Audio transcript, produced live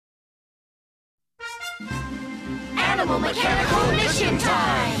Animal Mechanical Mission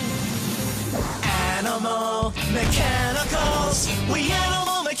Time! Animal Mechanicals, we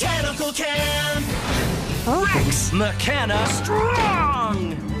Animal Mechanical can! Rex Mechana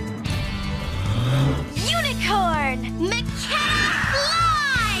strong! Unicorn Mechana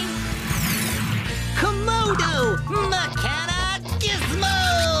fly! Komodo Mechana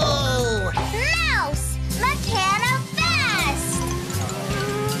gizmo! Mouse Mechana fast!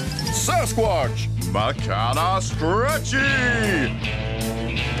 Sasquatch, Mechana stretchy!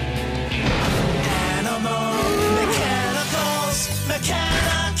 Animal Mechanicals,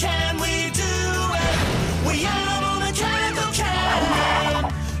 Mechana can we do it? We Animal Mechanical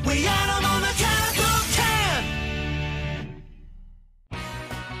can! We Animal Mechanical can!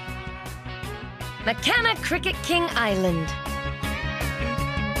 Mechana Cricket King Island.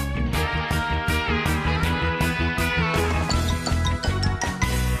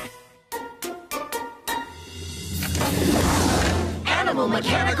 Animal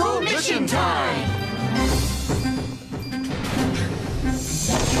Mechanical Mission Time!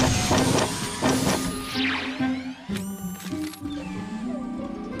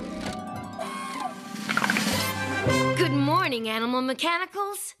 Good morning, Animal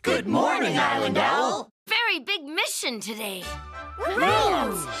Mechanicals. Good morning, Island Owl! Very big mission today.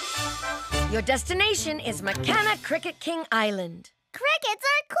 Great! Your destination is Mechana Cricket King Island. Crickets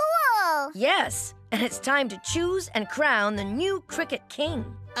are cool! Yes, and it's time to choose and crown the new Cricket King.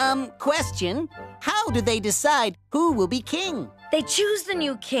 Question. How do they decide who will be king? They choose the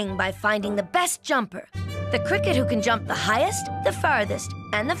new king by finding the best jumper. The cricket who can jump the highest, the farthest,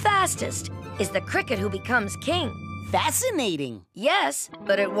 and the fastest is the cricket who becomes king. Fascinating. Yes,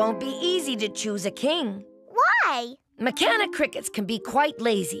 but it won't be easy to choose a king. Why? Mechana crickets can be quite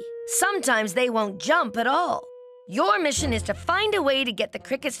lazy. Sometimes they won't jump at all. Your mission is to find a way to get the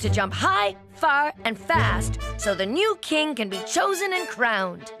crickets to jump high, far, and fast so the new king can be chosen and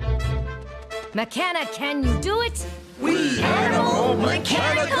crowned. Mechana, can you do it? We Animal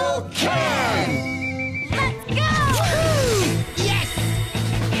Mechanical can! Let's go! Yes!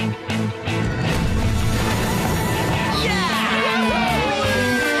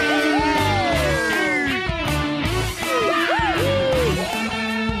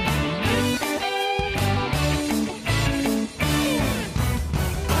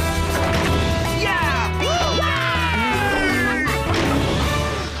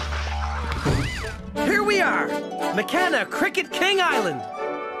 Here we are, Mechana Cricket King Island.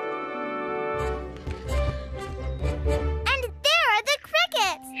 And there are the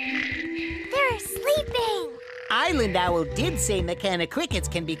crickets! They're sleeping! Island Owl did say Mechana crickets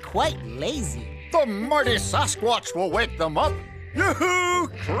can be quite lazy. The mighty Sasquatch will wake them up. Yoo-hoo!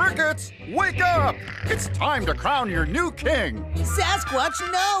 Crickets, wake up! It's time to crown your new king. Sasquatch,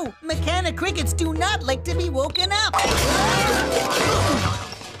 no! Mechana crickets do not like to be woken up.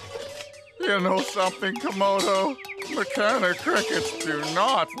 You know something, Komodo? Mechana crickets do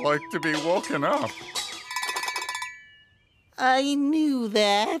not like to be woken up. I knew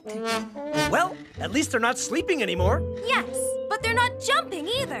that. Well, at least they're not sleeping anymore. Yes, but they're not jumping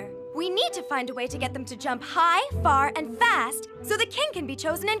either. We need to find a way to get them to jump high, far, and fast so the king can be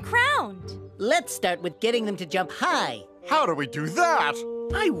chosen and crowned. Let's start with getting them to jump high. How do we do that?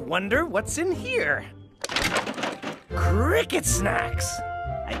 I wonder what's in here. Cricket snacks.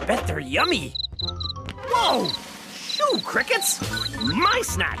 I bet they're yummy. Whoa! Shoo, crickets! My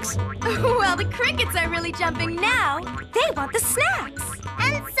snacks! Well, the crickets are really jumping now. They want the snacks.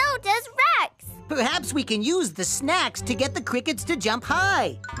 And so does Rex! Perhaps we can use the snacks to get the crickets to jump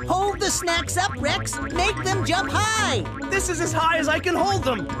high. Hold the snacks up, Rex. Make them jump high. This is as high as I can hold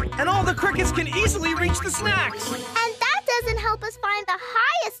them, and all the crickets can easily reach the snacks. And that doesn't help us find the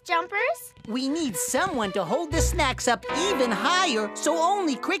highest jumpers. We need someone to hold the snacks up even higher so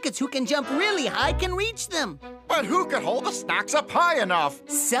only crickets who can jump really high can reach them. But who could hold the snacks up high enough?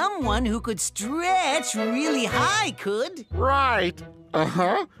 Someone who could stretch really high could. Right.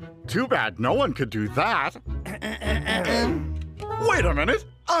 Uh-huh. Too bad no one could do that. Wait a minute.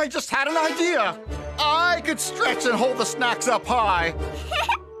 I just had an idea. I could stretch and hold the snacks up high.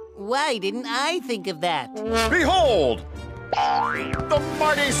 Why didn't I think of that? Behold! The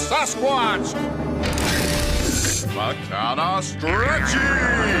mighty Sasquatch! Mechana stretchy!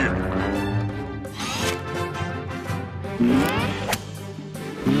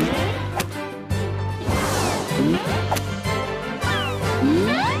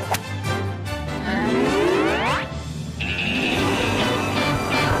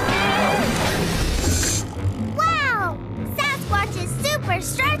 Wow! Sasquatch is super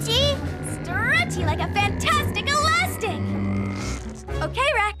stretchy! Stretchy like a fantastic elastic. Okay,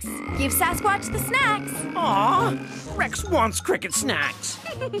 Rex. Rex. Give Sasquatch the snacks. Aw, Rex wants cricket snacks.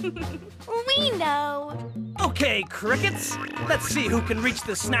 We know. Okay, crickets, let's see who can reach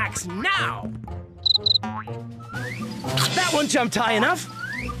the snacks now. That one jumped high enough.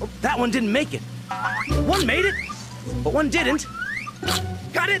 Oh, that one didn't make it. One made it, but one didn't.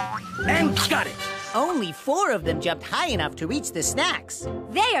 Got it, and got it. Only 4 of them jumped high enough to reach the snacks.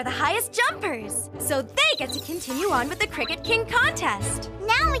 They are the highest jumpers, so they get to continue on with the Cricket King contest.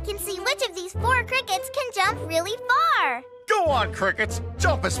 Now we can see which of these 4 crickets can jump really far. Go on, crickets.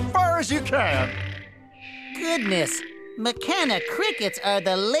 Jump as far as you can. Goodness, Mechana crickets are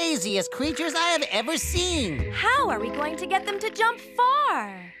the laziest creatures I have ever seen. How are we going to get them to jump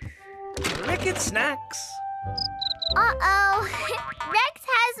far? Cricket snacks. Uh-oh. Rex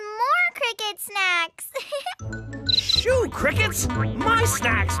has more cricket snacks. Shoo, crickets! My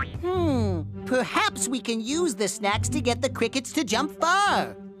snacks! Perhaps we can use the snacks to get the crickets to jump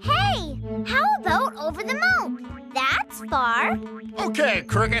far. Hey, how about over the moat? That's far. Okay,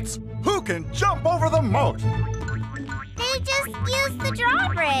 crickets. Who can jump over the moat? They just used the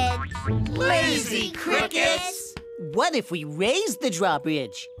drawbridge. Lazy crickets! What if we raise the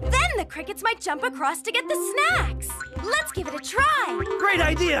drawbridge? Then the crickets might jump across to get the snacks. Let's give it a try. Great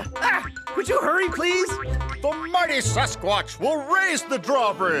idea! Ah, could you hurry, please? The mighty Sasquatch will raise the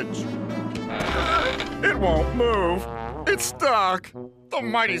drawbridge. It won't move. It's stuck. The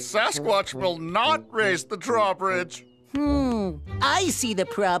mighty Sasquatch will not raise the drawbridge. I see the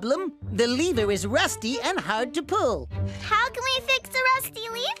problem. The lever is rusty and hard to pull. How can we fix the rusty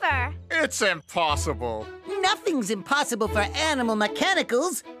lever? It's impossible. Nothing's impossible for animal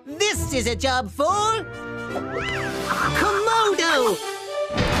mechanicals. This is a job for Komodo!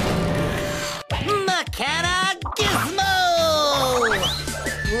 Mechana Gizmo!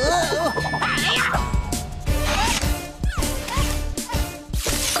 Whoa.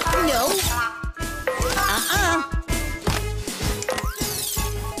 No.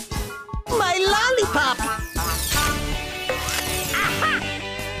 My lollipop! Aha!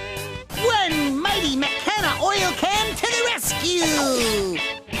 One mighty Mechana oil can to the rescue!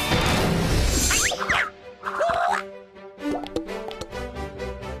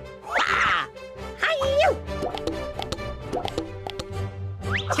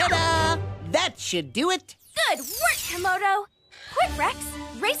 Ta-da! That should do it. Good work, Komodo. Quick, Rex,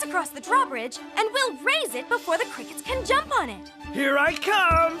 race across the drawbridge, and we'll raise it before the crickets can jump on it. Here I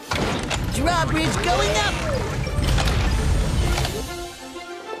come! Drawbridge going up!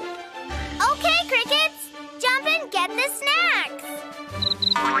 Okay, crickets. Jump and get the snacks.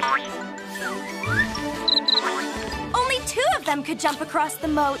 Only 2 of them could jump across the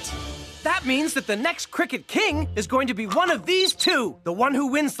moat. That means that the next Cricket King is going to be one of these 2, the one who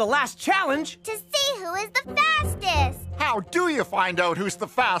wins the last challenge. To see who is the fastest. How do you find out who's the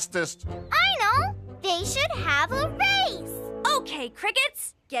fastest? I know. They should have a race. Okay,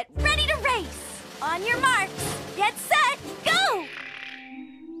 crickets, get ready to race. On your marks, get set, go!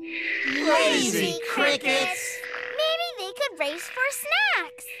 Lazy crickets! Maybe they could race for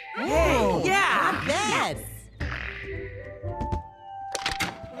snacks. Oh, yeah. Not bad.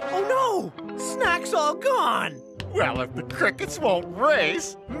 Oh no! Snacks all gone! Well, if the crickets won't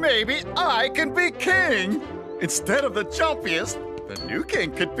race, maybe I can be king. Instead of the jumpiest, the new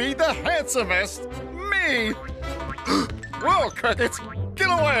king could be the handsomest. Me! Whoa, crickets! Get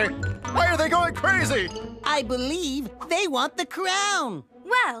away! Why are they going crazy? I believe they want the crown.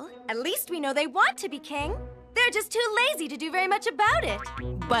 Well, at least we know they want to be king. They're just too lazy to do very much about it.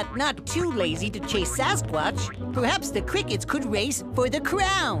 But not too lazy to chase Sasquatch. Perhaps the crickets could race for the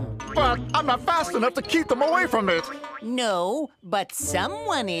crown. But I'm not fast enough to keep them away from it. No, but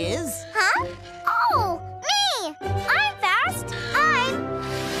someone is. Huh? Oh, me! I'm fast. I'm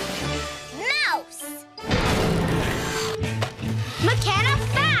Mouse. Mechana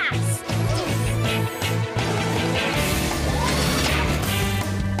fast.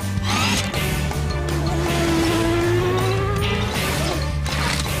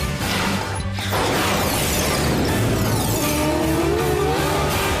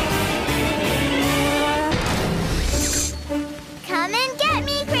 Come and get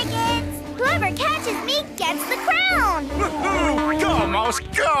me, crickets. Whoever catches me gets the crown. Woohoo! Go, Mouse,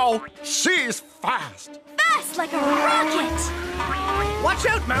 go! She's fast. Fast like a rocket! Watch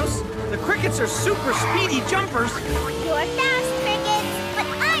out, Mouse! The crickets are super speedy jumpers. You're fast, crickets, but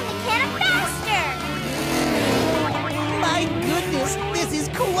I'm Mechana faster. My goodness, this is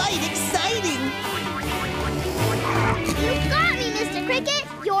quite exciting. You got me, Mr. Cricket.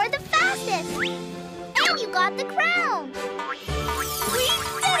 You're the fastest. And you got the crown. We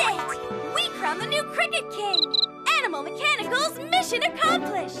did it! We crowned the new Cricket King! Animal Mechanicals mission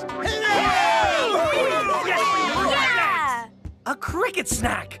accomplished! Yeah! A cricket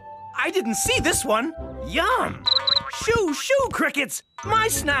snack! I didn't see this one. Yum! Shoo, shoo, crickets! My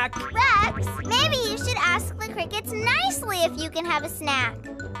snack! Rex, maybe you should ask the crickets nicely if you can have a snack.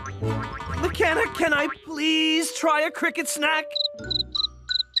 Mechana, can I please try a cricket snack?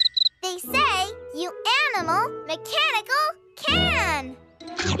 They say you animal mechanical can.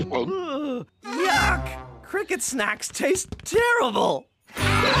 Ugh, yuck! Cricket snacks taste terrible!